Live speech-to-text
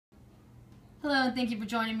Hello and thank you for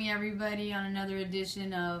joining me, everybody, on another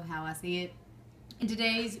edition of How I See It. In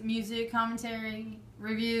today's music commentary,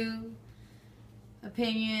 review,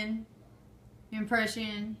 opinion,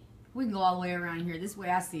 impression, we can go all the way around here. This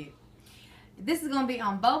way I see it. This is going to be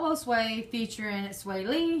on Bobo Swae featuring Swae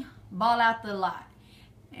Lee, Ball Out the Lot.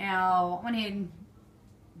 Now, I went ahead and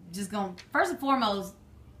just going, first and foremost,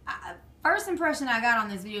 first impression I got on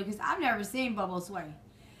this video, because I've never seen Bobo Swae.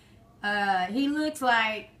 He looks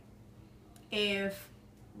like if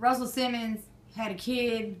Russell Simmons had a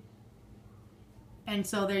kid, and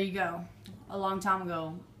so there you go, a long time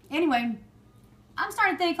ago. Anyway, I'm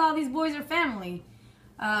starting to think all these boys are family.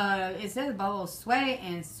 It says Bobo Swae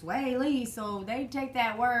and Swae Lee, so they take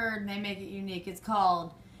that word and they make it unique. It's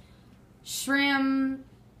called Shrimp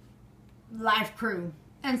Life Crew.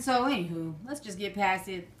 And so, anywho, let's just get past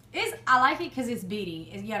it. I like it because it's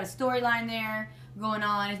beaty. You got a storyline there going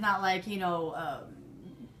on. It's not like, you know,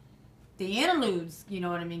 the interludes, you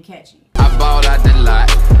know what I mean, catchy. I bought out the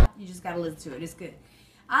lot. You just gotta listen to it. It's good.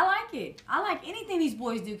 I like it. I like anything these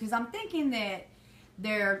boys do, because I'm thinking that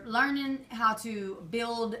they're learning how to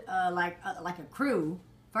build like a crew.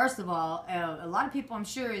 First of all, a lot of people, I'm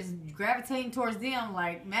sure, is gravitating towards them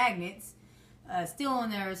like magnets, still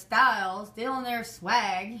in their style, still in their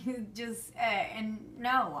swag. Just and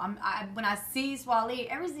no, when I see Swae Lee,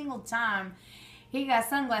 every single time he got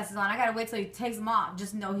sunglasses on, I gotta wait till he takes them off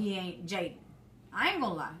just to know he ain't Jaden. I ain't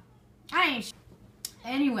gonna lie. I ain't.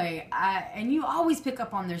 Anyway, and you always pick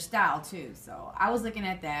up on their style too. So I was looking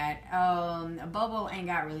at that. Bobo ain't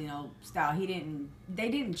got really no style. They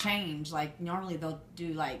didn't change. Like normally they'll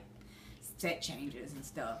do like set changes and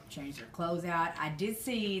stuff. Change their clothes out. I did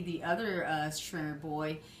see the other streamer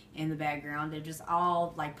boy in the background. They're just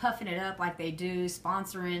all like puffing it up like they do,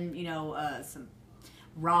 sponsoring, you know, some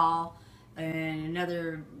Raw. And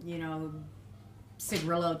another, you know,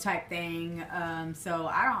 cigarillo type thing. So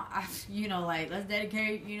you know, like, let's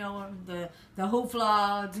dedicate, you know, the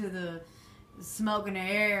hoopla to the smoke in the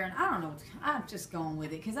air. And I don't know, I'm just going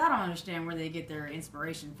with it because I don't understand where they get their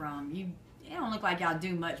inspiration from. You don't look like y'all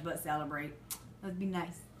do much but celebrate. Let's be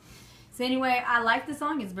nice. So anyway, I like the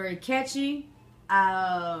song. It's very catchy.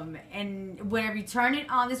 And whenever you turn it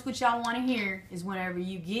on, this is what y'all want to hear, is whenever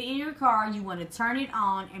you get in your car, you want to turn it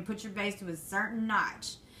on and put your bass to a certain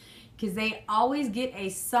notch, because they always get a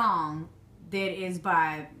song that is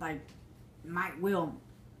by, like, Mike Will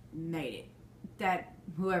made it. That,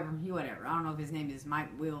 whatever, I don't know if his name is Mike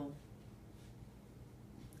Will.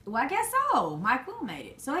 Well, I guess so. Mike Will made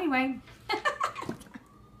it. So anyway.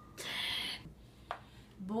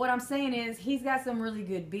 But what I'm saying is, he's got some really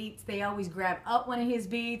good beats. They always grab up one of his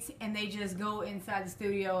beats and they just go inside the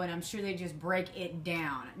studio, and I'm sure they just break it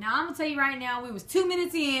down. Now, I'm going to tell you right now, we was 2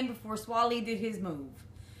 minutes in before Swae Lee did his move.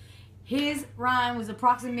 His rhyme was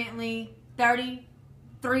approximately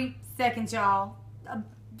 33 seconds, y'all.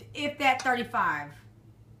 If that 35.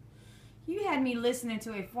 You had me listening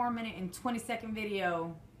to a 4-minute and 20-second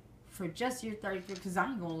video for just your 33, because I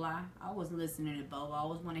ain't gonna lie, I wasn't listening to Bobo. I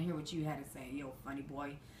always want to hear what you had to say, yo, funny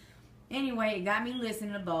boy. Anyway, it got me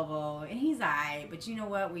listening to Bobo, and he's alright, but you know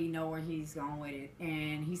what? We know where he's going with it,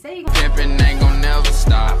 and he said he's gonna ain't gonna never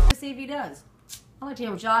stop. Let's see if he does. I'd like to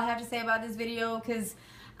hear what y'all have to say about this video, because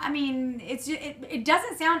I mean, it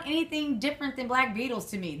doesn't sound anything different than Black Beatles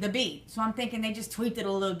to me, the beat. So I'm thinking they just tweaked it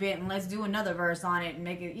a little bit, and let's do another verse on it and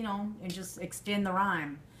make it, you know, and just extend the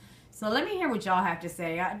rhyme. So let me hear what y'all have to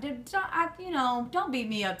say. You know, don't beat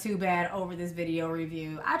me up too bad over this video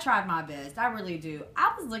review. I tried my best. I really do.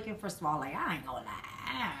 I was looking for Swae Lee. I ain't gonna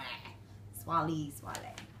lie. Swae Lee.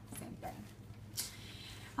 Same thing.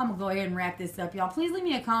 I'm gonna go ahead and wrap this up, y'all. Please leave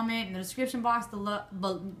me a comment in the description box below.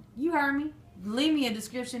 But you heard me. Leave me a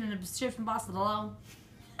description in the description box below.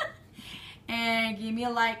 And give me a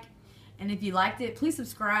like. And if you liked it, please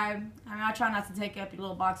subscribe. I mean, I try not to take up your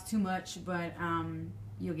little box too much, but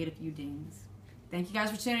you'll get a few dings. Thank you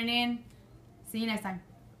guys for tuning in. See you next time.